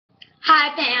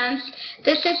Hi fans,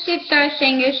 this is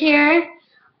SuperStarzSingerz's here.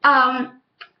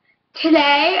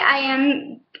 Today I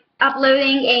am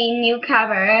uploading a new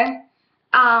cover.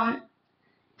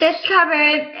 This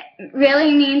cover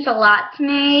really means a lot to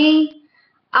me.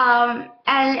 And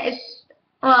it's,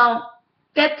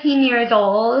 15 years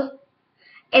old.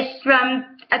 It's from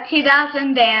a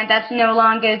 2000 band that's no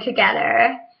longer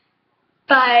together.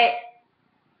 But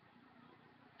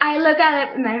I look at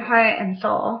it with my heart and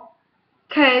soul.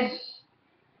 'Cause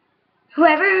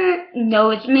whoever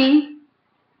knows me,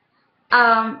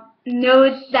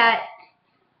 knows that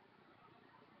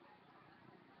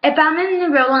if I'm in a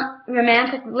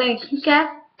romantic relationship,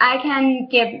 I can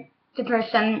give the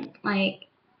person, like,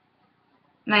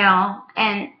 my all.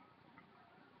 And,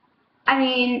 I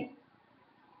mean,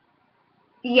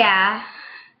 yeah.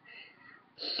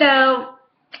 So,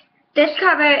 this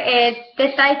cover is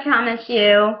This I Promise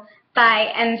You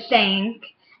by NSYNC.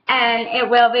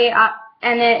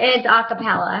 And it is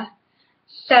acapella.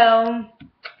 So,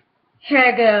 here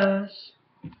it goes.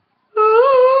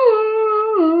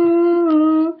 Ooh,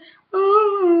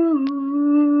 ooh.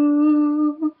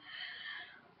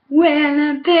 When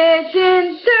a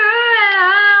pigeon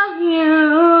surrounds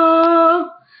you,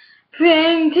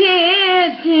 bring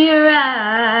tears to your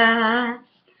eyes.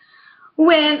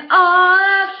 When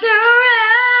all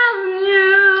surround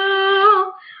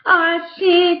you are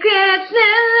secrets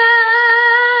and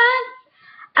lies,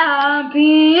 I'll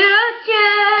be your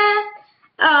strength.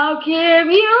 I'll give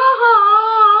you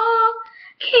hope,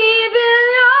 keeping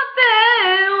your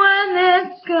faith when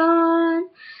it's gone.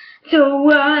 The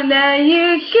one that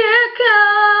you should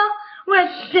go,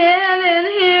 we're standing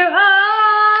here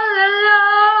all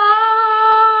alone.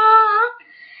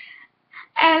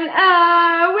 And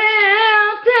I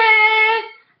will take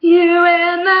you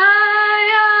in my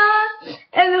arms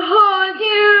and hold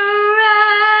you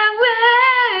right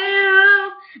where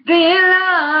you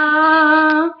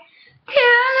belong.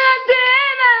 Till the day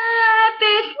my life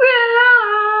is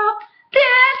through,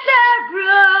 this I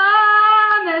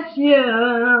promise you.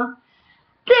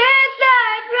 This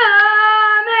I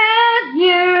promise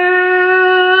you.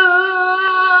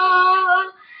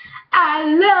 I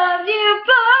love you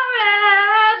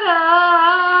forever.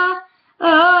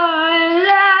 Oh,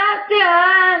 like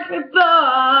that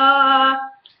before.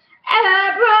 And I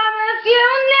promise you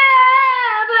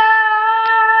never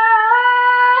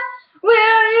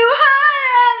will you hurt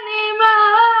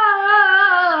anymore.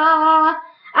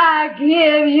 I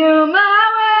give you my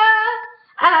word.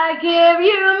 I give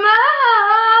you my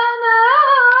honor.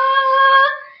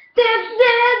 This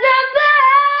is the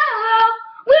vow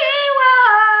we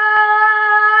were.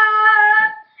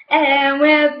 And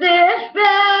with this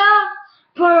vow,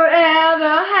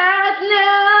 forever has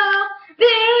now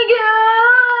begun.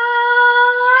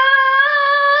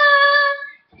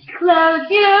 Close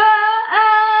your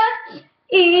eyes,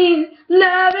 eat,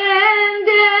 love and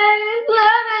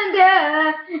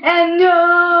die, and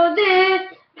know this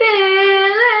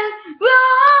feeling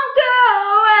won't go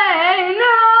away,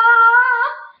 no,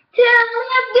 till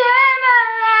the day my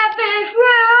life is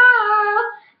through.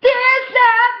 This I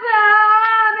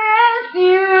promise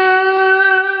you.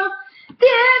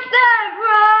 This I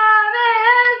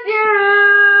promise you.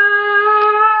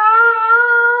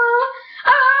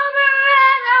 Over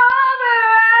and over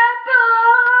I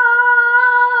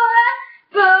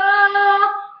fall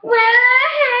when I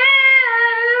hear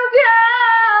you go.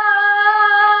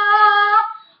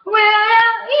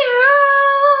 Without you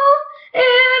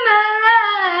in my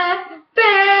life,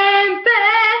 baby,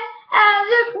 I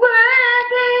just wanna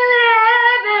be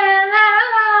living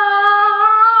alone.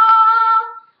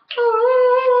 Ooh,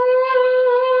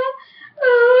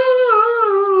 ooh,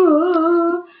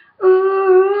 ooh,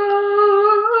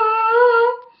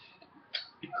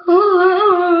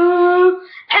 ooh.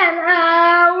 And I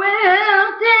will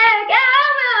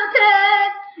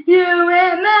take you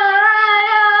in my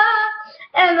arms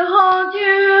and hold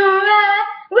you right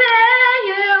where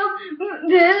you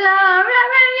belong,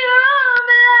 wherever you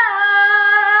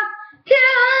belong.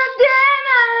 Till the day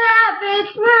my life is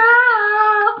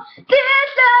through,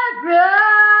 this I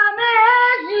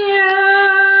promise you.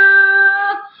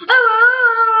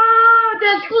 Oh,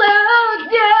 just close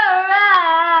your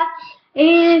eyes.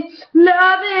 It's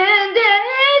loving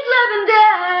days, loving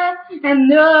days, and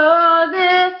know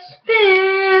this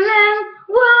feeling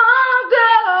won't go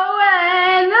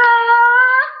away, no.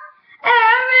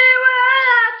 Every word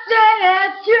I say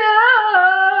is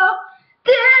true.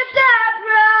 This I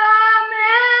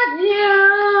promise you.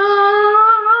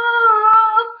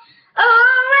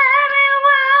 Oh, every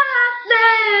word I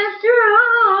say is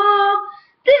true.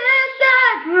 This I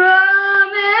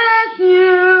promise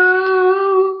you.